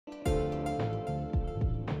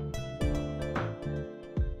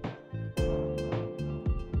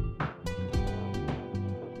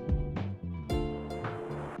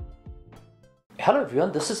Hello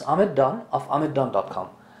everyone, this is Ahmed Dawn of ahmeddawn.com.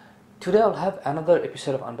 Today I'll have another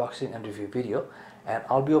episode of unboxing and review video, and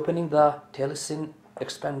I'll be opening the TELESIN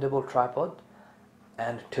Expandable tripod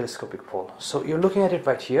and telescopic pole. So you're looking at it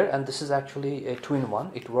right here, and this is actually a two-in-one.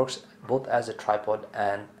 It works both as a tripod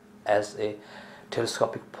and as a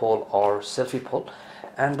telescopic pole or selfie pole.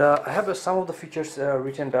 And I have some of the features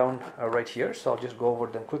written down right here, so I'll just go over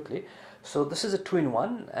them quickly. So this is a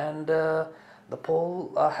two-in-one, and the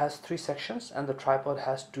pole has three sections, and the tripod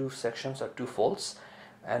has two sections or two folds,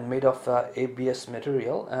 and made of ABS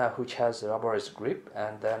material, which has rubberized grip.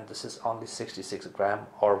 And then this is only 66 gram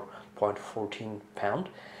or 0.14 pound.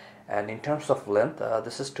 And in terms of length,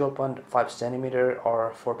 this is 12.5 centimeter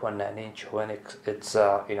or 4.9 inch when it's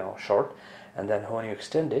short, and then when you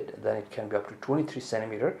extend it, then it can be up to 23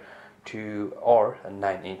 centimeter to or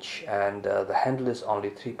 9 inch, and the handle is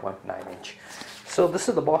only 3.9 inch. So this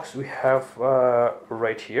is the box we have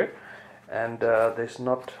right here, and there's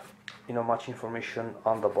not much information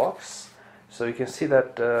on the box. So you can see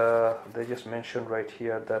that they just mentioned right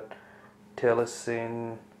here that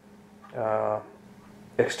TELESIN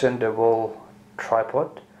Extendable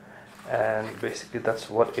tripod, and basically that's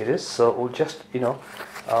what it is. So we'll just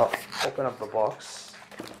open up the box.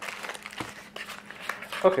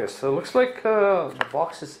 Okay, so looks like the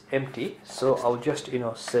box is empty, so I'll just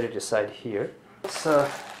set it aside here. Let's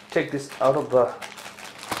take this out of the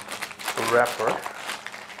wrapper.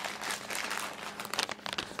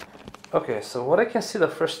 Okay, so what I can see, the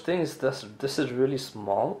first thing is this is really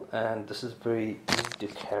small, and this is very easy to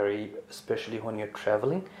carry, especially when you're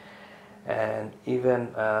traveling. And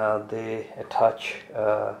even they attach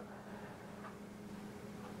the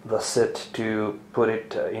set to put it,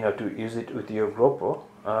 to use it with your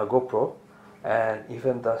GoPro, and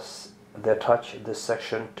even thus they attach this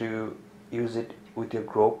section to use it with your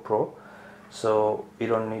GoPro. So you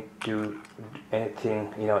don't need to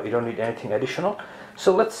anything, you don't need anything additional.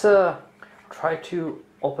 So let's try to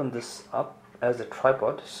open this up as a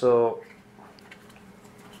tripod. So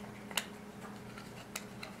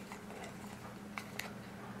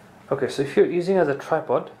okay, so if you're using as a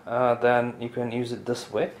tripod, then you can use it this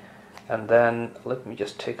way. And then let me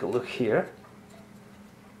just take a look here.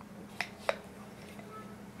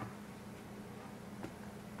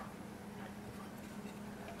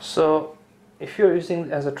 So if you're using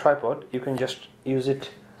it as a tripod, you can just use it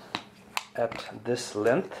at this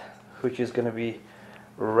length, which is going to be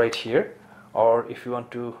right here. Or if you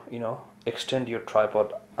want to extend your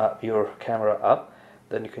tripod, your camera up,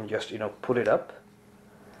 then you can just pull it up,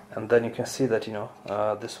 and then you can see that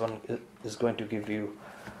this one is going to give you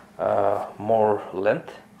more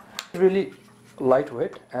length. Really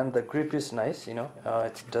lightweight, and the grip is nice.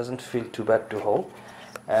 It doesn't feel too bad to hold,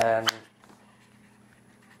 and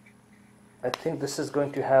I think this is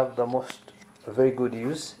going to have the very good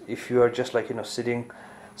use if you are just sitting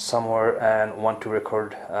somewhere and want to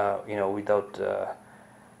record without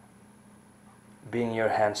being your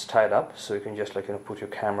hands tied up. So you can just put your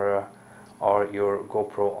camera or your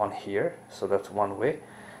GoPro on here. So that's one way.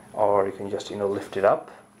 Or you can just lift it up.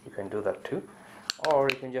 You can do that too. Or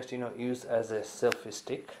you can just use as a selfie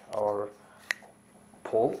stick or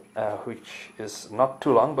pole, which is not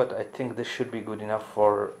too long, but I think this should be good enough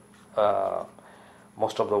for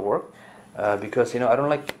most of the work, because I don't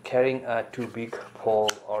like carrying a too big pole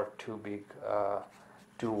or too big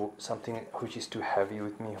something which is too heavy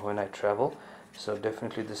with me when I travel. So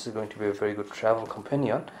definitely this is going to be a very good travel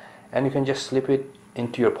companion, and you can just slip it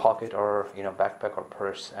into your pocket or backpack or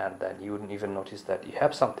purse, and then you wouldn't even notice that you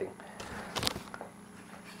have something.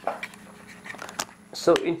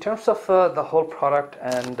 So in terms of the whole product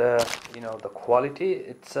and the quality,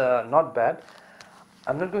 it's not bad.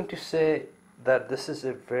 I'm not going to say that this is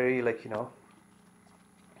a very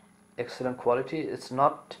excellent quality. It's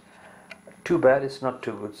not too bad, it's not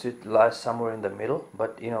too good. So it lies somewhere in the middle,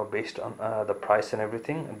 but based on the price and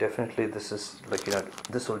everything, definitely this is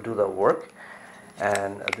this will do the work.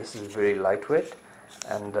 And this is very lightweight,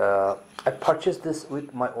 and I purchased this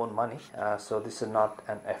with my own money, so this is not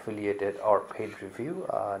an affiliated or paid review.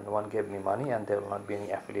 No one gave me money, and there will not be any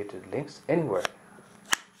affiliated links anywhere.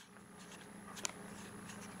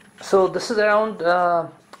 So this is around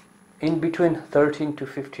in between 13 to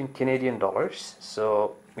 15 Canadian dollars.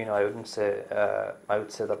 So I wouldn't say I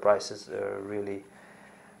would say the price is really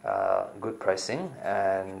good pricing,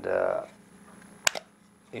 and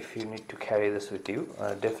if you need to carry this with you,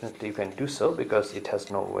 definitely you can do so, because it has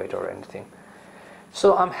no weight or anything.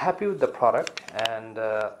 So I'm happy with the product, and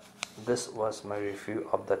this was my review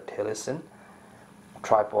of the TELESIN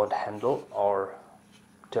tripod handle or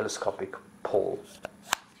telescopic pole.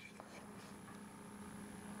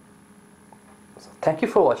 So thank you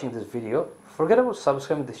for watching this video. Forget about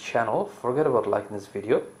subscribing to this channel, forget about liking this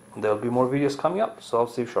video. There will be more videos coming up, so I'll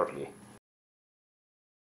see you shortly.